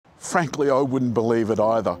frankly, I wouldn't believe it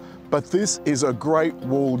either. But this is a great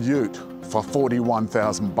wall ute for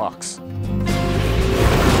 41,000 bucks.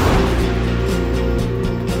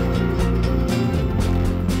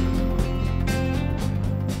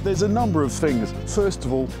 There's a number of things. First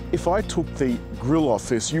of all, if I took the grille off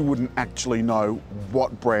this, you wouldn't actually know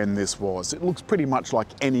what brand this was. It looks pretty much like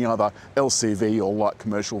any other LCV or light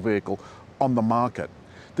commercial vehicle on the market.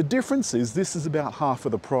 The difference is this is about half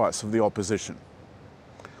of the price of the opposition,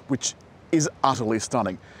 which is utterly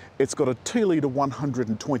stunning. It's got a 2-litre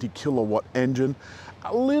 120 kilowatt engine,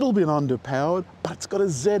 a little bit underpowered, but it's got a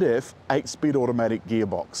ZF 8-speed automatic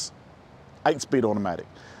gearbox. 8-speed automatic.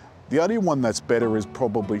 The only one that's better is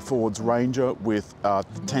probably Ford's Ranger with a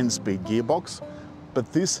 10-speed gearbox,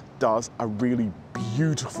 but this does a really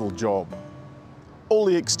beautiful job. All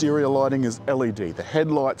the exterior lighting is LED, the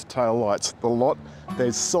headlights, tail lights, the lot.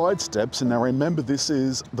 There's side steps, and now remember this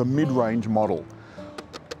is the mid-range model.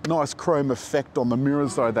 Nice chrome effect on the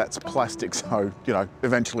mirrors, though that's plastic, so you know,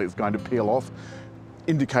 eventually it's going to peel off.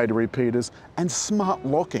 Indicator repeaters and smart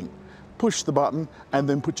locking. Push the button and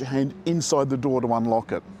then put your hand inside the door to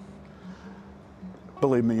unlock it.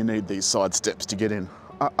 Believe me, you need these side steps to get in.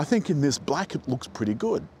 I think in this black it looks pretty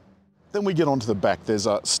good. Then we get onto the back. There's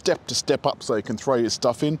a step to step up so you can throw your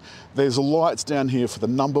stuff in. There's lights down here for the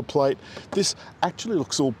number plate. This actually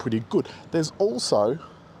looks all pretty good. There's also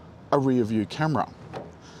a rear view camera.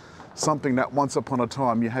 Something that once upon a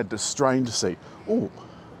time you had to strain to see. Oh,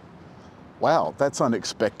 wow, that's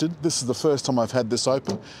unexpected. This is the first time I've had this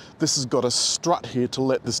open. This has got a strut here to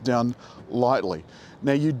let this down lightly.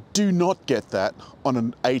 Now you do not get that on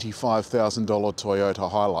an $85,000 Toyota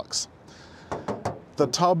Hilux. The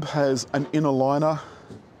tub has an inner liner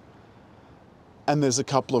and there's a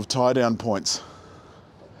couple of tie down points.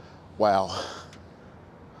 Wow,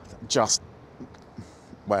 just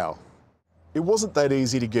wow. It wasn't that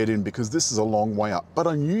easy to get in because this is a long way up, but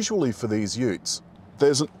unusually for these utes,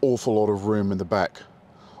 there's an awful lot of room in the back.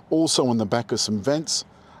 Also in the back are some vents,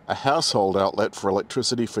 a household outlet for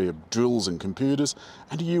electricity for your drills and computers,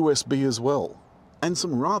 and a USB as well. And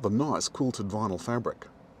some rather nice quilted vinyl fabric.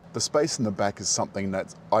 The space in the back is something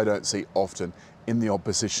that I don't see often in the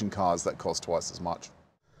opposition cars that cost twice as much.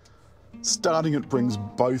 Starting it brings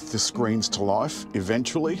both the screens to life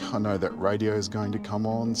eventually. I know that radio is going to come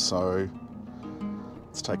on, so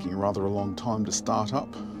it's taking rather a long time to start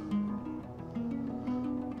up.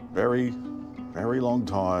 Very, very long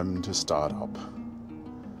time to start up.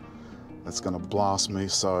 That's going to blast me,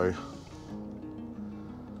 so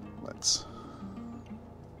let's...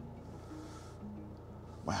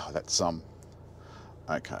 Wow, that's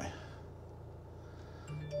okay.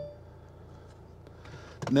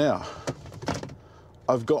 Now,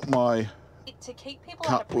 I've got my... To keep people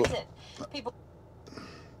out of prison. People...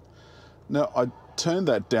 Now, I turned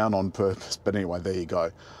that down on purpose, but anyway, there you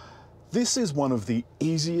go. This is one of the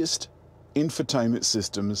easiest infotainment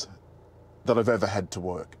systems that I've ever had to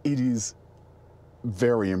work. It is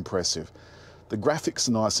very impressive. The graphics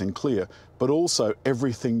are nice and clear, but also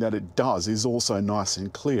everything that it does is also nice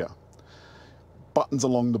and clear. Buttons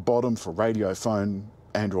along the bottom for radio, phone,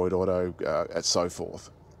 Android Auto, and so forth.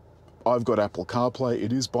 I've got Apple CarPlay,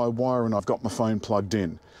 it is by wire, and I've got my phone plugged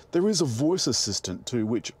in. There is a voice assistant too,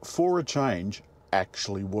 which for a change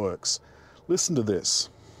actually works. Listen to this.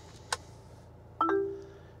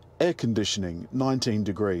 Air conditioning, 19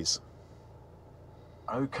 degrees.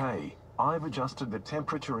 Okay, I've adjusted the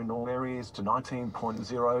temperature in all areas to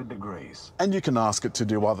 19.0 degrees. And you can ask it to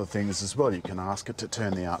do other things as well. You can ask it to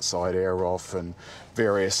turn the outside air off and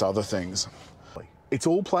various other things. It's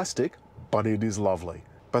all plastic, but it is lovely.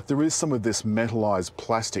 But there is some of this metalised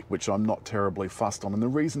plastic which I'm not terribly fussed on, and the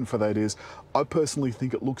reason for that is I personally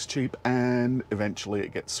think it looks cheap and eventually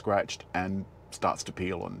it gets scratched and starts to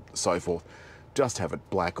peel and so forth. Just have it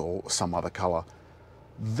black or some other colour.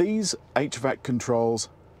 These HVAC controls,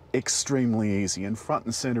 extremely easy, and front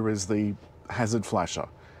and centre is the hazard flasher.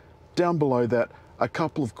 Down below that, a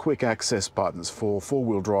couple of quick access buttons for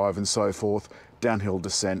four-wheel drive and so forth, downhill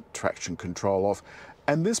descent, traction control off,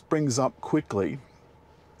 and this brings up quickly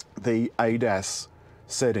the ADAS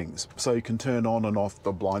settings, so you can turn on and off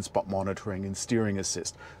the blind spot monitoring and steering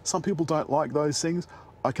assist. Some people don't like those things.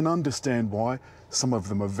 I can understand why. Some of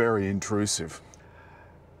them are very intrusive.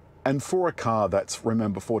 And for a car that's,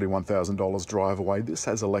 remember, $41,000 drive away, this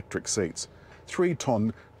has electric seats.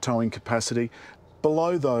 3-ton towing capacity.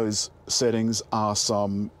 Below those settings are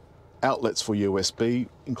some outlets for USB,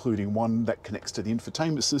 including one that connects to the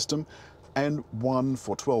infotainment system and one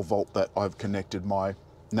for 12 volt that I've connected my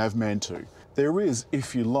Navman to. There is,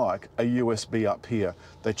 if you like, a USB up here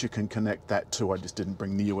that you can connect that to. I just didn't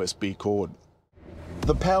bring the USB cord.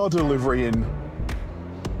 The power delivery in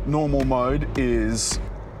normal mode is,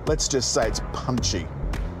 let's just say it's punchy,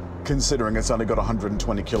 considering it's only got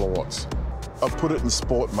 120 kilowatts. I've put it in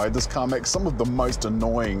sport mode. This car makes some of the most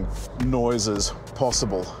annoying noises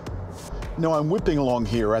possible. Now I'm whipping along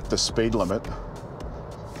here at the speed limit.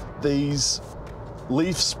 These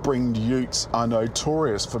leaf-springed utes are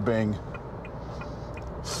notorious for being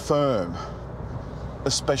firm,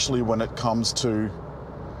 especially when it comes to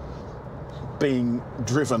being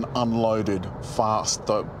driven unloaded fast.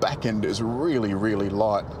 The back end is really, really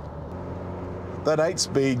light. That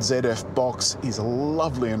 8-speed ZF box is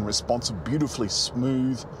lovely and responsive, beautifully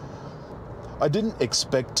smooth. I didn't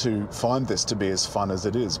expect to find this to be as fun as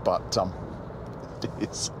it is, but it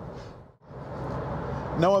is.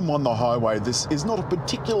 Now I'm on the highway, this is not a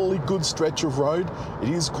particularly good stretch of road. It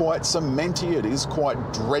is quite cementy, it is quite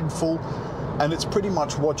dreadful, and it's pretty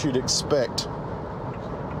much what you'd expect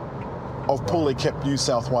of poorly kept New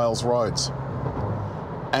South Wales roads.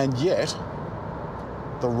 And yet,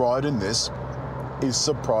 the ride in this is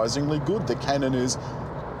surprisingly good. The Canon is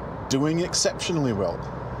doing exceptionally well.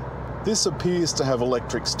 This appears to have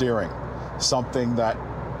electric steering, something that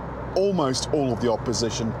almost all of the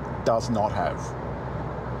opposition does not have.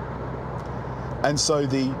 And so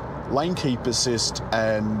the lane keep assist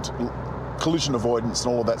and collision avoidance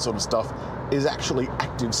and all of that sort of stuff is actually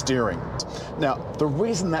active steering. Now, the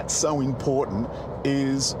reason that's so important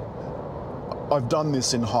is I've done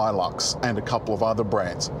this in Hilux and a couple of other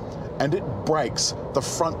brands, and it brakes the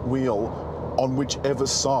front wheel on whichever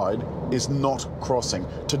side is not crossing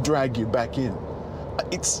to drag you back in.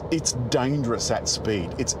 It's dangerous at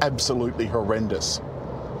speed. It's absolutely horrendous.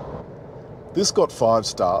 This got 5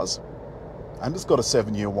 stars, and it's got a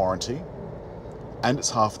 7-year warranty, and it's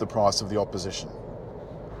half the price of the opposition.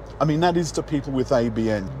 I mean, that is to people with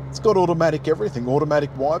ABN. It's got automatic everything,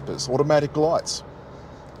 automatic wipers, automatic lights.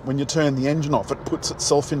 When you turn the engine off, it puts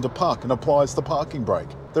itself into park and applies the parking brake.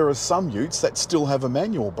 There are some utes that still have a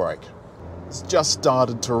manual brake. It's just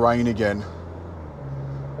started to rain again.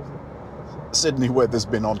 Sydney weather's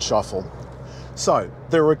been on shuffle. So,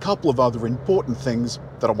 there are a couple of other important things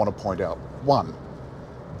that I want to point out. One,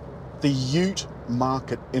 the ute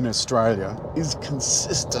market in Australia is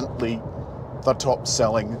consistently the top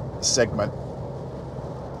selling segment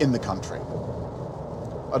in the country.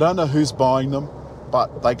 I don't know who's buying them,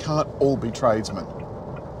 but they can't all be tradesmen.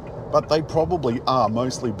 But they probably are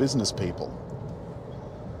mostly business people.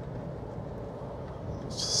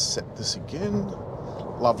 Let's just set this again.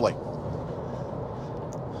 Lovely.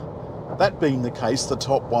 That being the case, the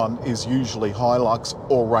top one is usually Hilux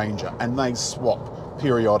or Ranger, and they swap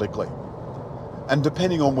periodically. And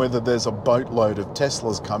depending on whether there's a boatload of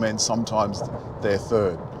Teslas come in, sometimes they're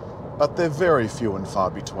third. But they're very few and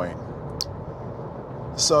far between.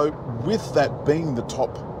 So with that being the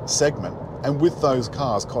top segment, and with those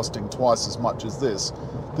cars costing twice as much as this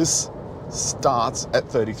starts at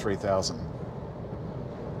 $33,000.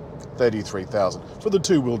 $33,000 for the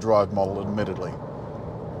 2-wheel drive model, admittedly.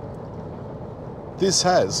 This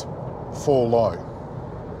has 4 low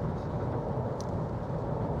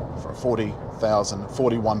for a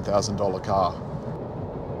 $41,000 car.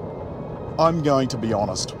 I'm going to be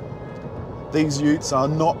honest. These utes are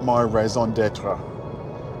not my raison d'etre,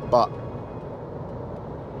 but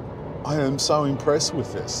I am so impressed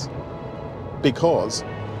with this because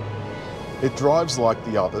it drives like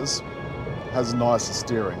the others, has nicer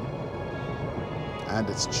steering, and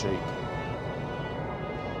it's cheap.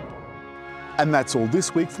 And that's all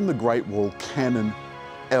this week from the Great Wall Canon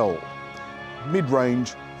L.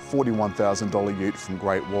 Mid-range $41,000 ute from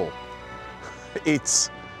Great Wall.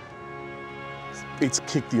 It's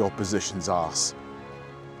kicked the opposition's ass.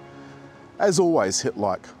 As always, hit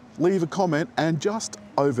like, leave a comment, and just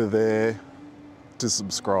over there to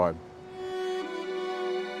subscribe.